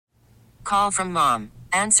call from mom.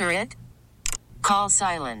 Answer it. Call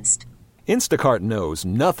silenced. Instacart knows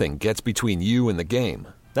nothing gets between you and the game.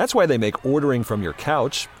 That's why they make ordering from your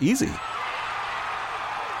couch easy.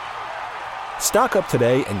 Stock up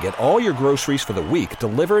today and get all your groceries for the week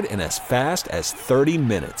delivered in as fast as 30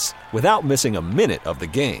 minutes without missing a minute of the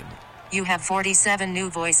game. You have 47 new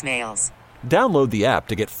voicemails. Download the app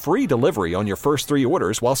to get free delivery on your first 3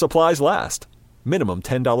 orders while supplies last. Minimum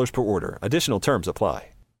 $10 per order. Additional terms apply.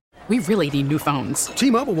 We really need new phones.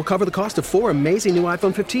 T-Mobile will cover the cost of 4 amazing new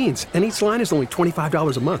iPhone 15s, and each line is only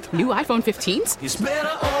 $25 a month. New iPhone 15s? It's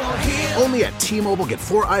better over here. Only at T-Mobile, get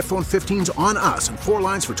 4 iPhone 15s on us and 4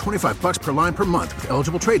 lines for $25 per line per month with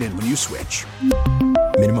eligible trade-in when you switch.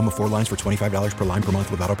 Minimum of 4 lines for $25 per line per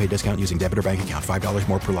month with autopay discount using debit or bank account. $5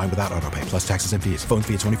 more per line without autopay, plus taxes and fees. Phone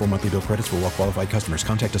fee at 24 monthly bill credits for well-qualified customers.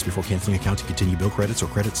 Contact us before canceling account to continue bill credits or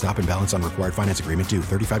credit stop and balance on required finance agreement due.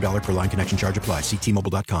 $35 per line connection charge applies. See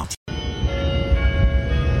T-Mobile.com.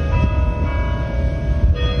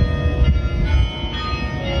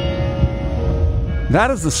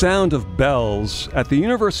 That is the sound of bells at the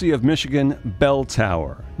University of Michigan bell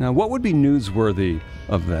tower. Now, what would be newsworthy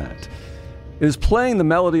of that? It is playing the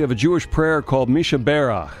melody of a Jewish prayer called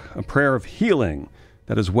Shebeirach, a prayer of healing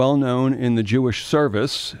that is well known in the Jewish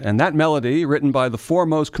service. And that melody, written by the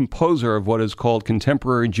foremost composer of what is called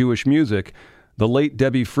contemporary Jewish music, the late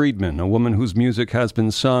Debbie Friedman, a woman whose music has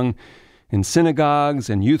been sung in synagogues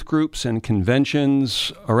and youth groups and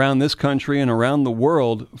conventions around this country and around the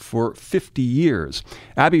world for 50 years.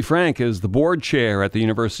 Abbey Frank is the board chair at the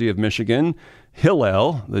University of Michigan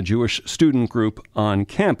Hillel, the Jewish student group on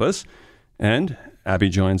campus. And Abbey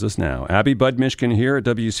joins us now. Abbey, Bud Mishkin here at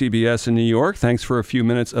WCBS in New York. Thanks for a few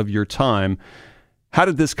minutes of your time. How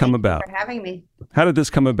did this come about? Thank you for having me. How did this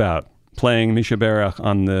come about, playing Shebeirach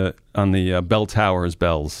on the bell tower's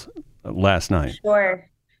bells last night? Sure.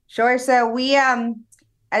 So we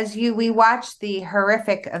watched the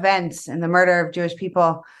horrific events and the murder of Jewish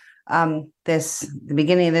people the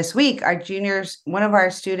beginning of this week. One of our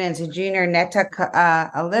students, a junior, Netta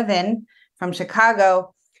Alivin from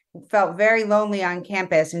Chicago, felt very lonely on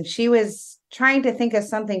campus, and she was trying to think of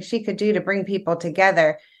something she could do to bring people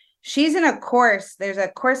together. She's in a course. There's a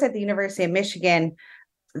course at the University of Michigan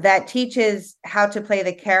that teaches how to play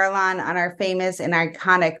the carillon on our famous and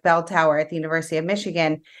iconic bell tower at the University of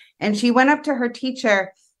Michigan. And she went up to her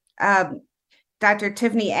teacher, Dr.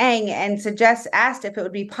 Tiffany Eng, and asked if it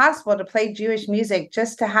would be possible to play Jewish music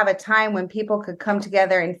just to have a time when people could come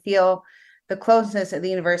together and feel the closeness of the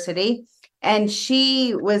university. And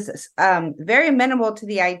she was very amenable to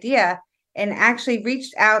the idea and actually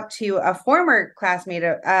reached out to a former classmate,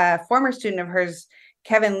 a former student of hers,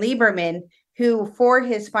 Kevin Lieberman, who for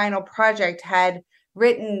his final project had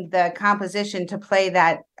written the composition to play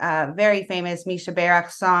that very famous Shebeirach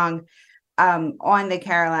song on the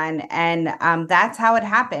carillon. And that's how it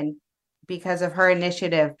happened, because of her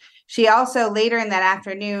initiative. She also, later in that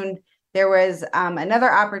afternoon, there was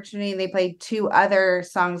another opportunity. They played 2 other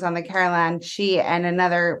songs on the carillon. She and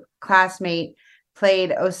another classmate played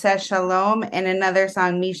Oseh Shalom and another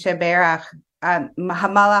song, Shebeirach,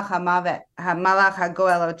 Hamalach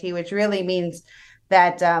HaGoel, which really means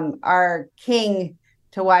that our king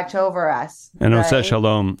to watch over us. And Oseh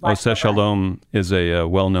Shalom is a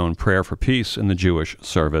well-known prayer for peace in the Jewish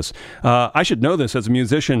service. I should know this as a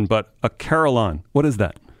musician, but a carillon, what is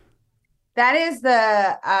that? That is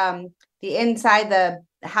the inside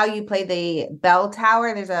how you play the bell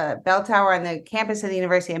tower. There's a bell tower on the campus of the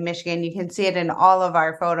University of Michigan. You can see it in all of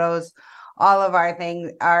our photos, all of our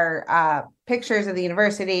things, our pictures of the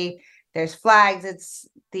university. There's flags. It's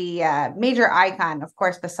the major icon, of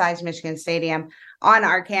course, besides Michigan Stadium on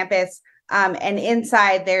our campus. And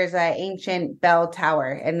inside there's an ancient bell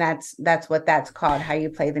tower, and that's what that's called, how you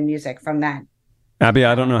play the music from that. Abbey,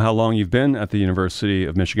 I don't know how long you've been at the University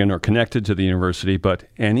of Michigan or connected to the university, but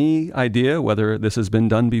any idea whether this has been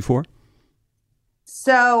done before?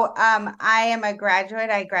 So I am a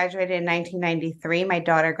graduate. I graduated in 1993. My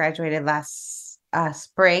daughter graduated last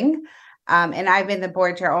spring, and I've been the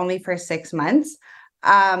board chair only for 6 months.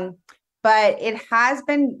 But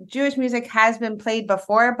Jewish music has been played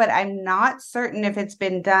before, but I'm not certain if it's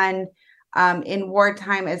been done in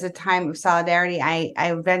wartime as a time of solidarity.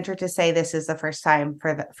 I venture to say this is the first time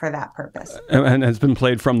for that purpose. And has been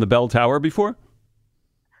played from the bell tower before?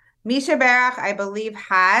 Shebeirach, I believe,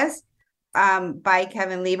 has by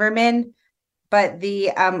Kevin Lieberman, but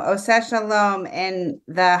the Oseh Shalom and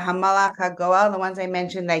the Hamalach HaGoel, the ones I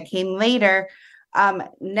mentioned that came later,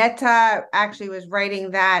 Netta actually was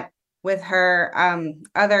writing that with her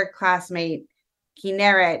other classmate,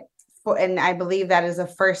 Kineret, and I believe that is the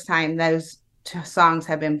first time those songs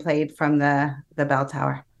have been played from the bell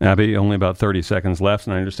tower. Abbey, only about 30 seconds left,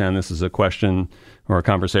 and I understand this is a question or a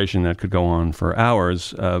conversation that could go on for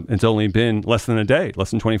hours. It's only been less than a day,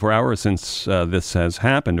 less than 24 hours since this has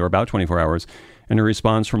happened, or about 24 hours. Any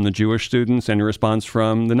response from the Jewish students? Any response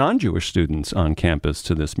from the non-Jewish students on campus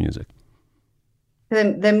to this music?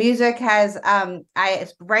 The music has,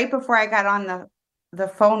 right before I got on the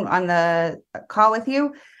phone on the call with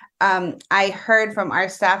you, I heard from our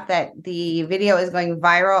staff that the video is going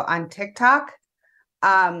viral on TikTok.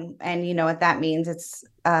 And you know what that means. It's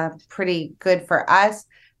pretty good for us.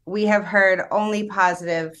 We have heard only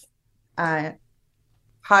positive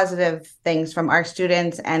things from our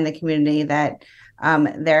students and the community, that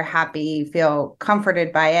they're happy, feel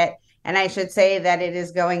comforted by it. And I should say that it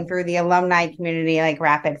is going through the alumni community like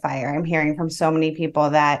rapid fire. I'm hearing from so many people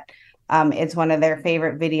that it's one of their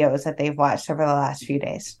favorite videos that they've watched over the last few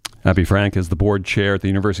days. Abbey Frank is the board chair at the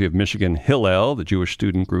University of Michigan Hillel, the Jewish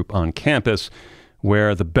student group on campus,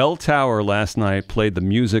 where the bell tower last night played the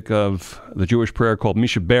music of the Jewish prayer called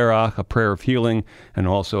Shebeirach, a prayer of healing, and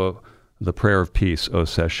also the prayer of peace,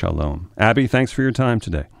 Oseh Shalom. Abbey, thanks for your time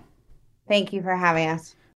today. Thank you for having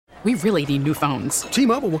us. We really need new phones.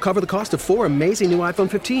 T-Mobile will cover the cost of 4 amazing new iPhone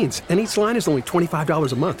 15s, and each line is only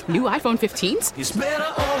 $25 a month. New iPhone 15s? It's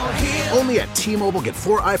better over here. Only at T-Mobile, get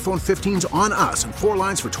 4 iPhone 15s on us and 4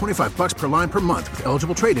 lines for $25 per line per month with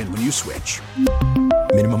eligible trade-in when you switch.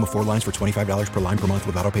 Minimum of 4 lines for $25 per line per month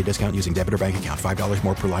with autopay discount using debit or bank account. $5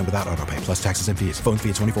 more per line without autopay, plus taxes and fees. Phone fee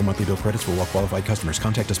at 24 monthly bill credits for well-qualified customers.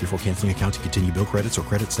 Contact us before canceling account to continue bill credits or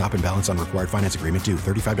credit stop and balance on required finance agreement due.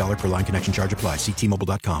 $35 per line connection charge applies. See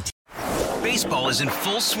T-Mobile.com. Baseball is in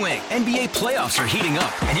full swing. NBA playoffs are heating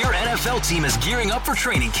up, and your NFL team is gearing up for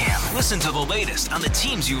training camp. Listen to the latest on the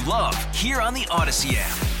teams you love here on the Odyssey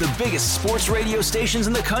app. The biggest sports radio stations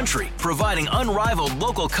in the country, providing unrivaled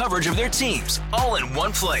local coverage of their teams, all in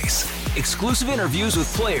one place. Exclusive interviews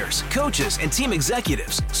with players, coaches, and team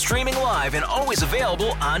executives, streaming live and always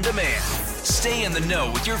available on demand. Stay in the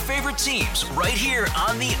know with your favorite teams right here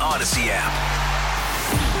on the Odyssey app.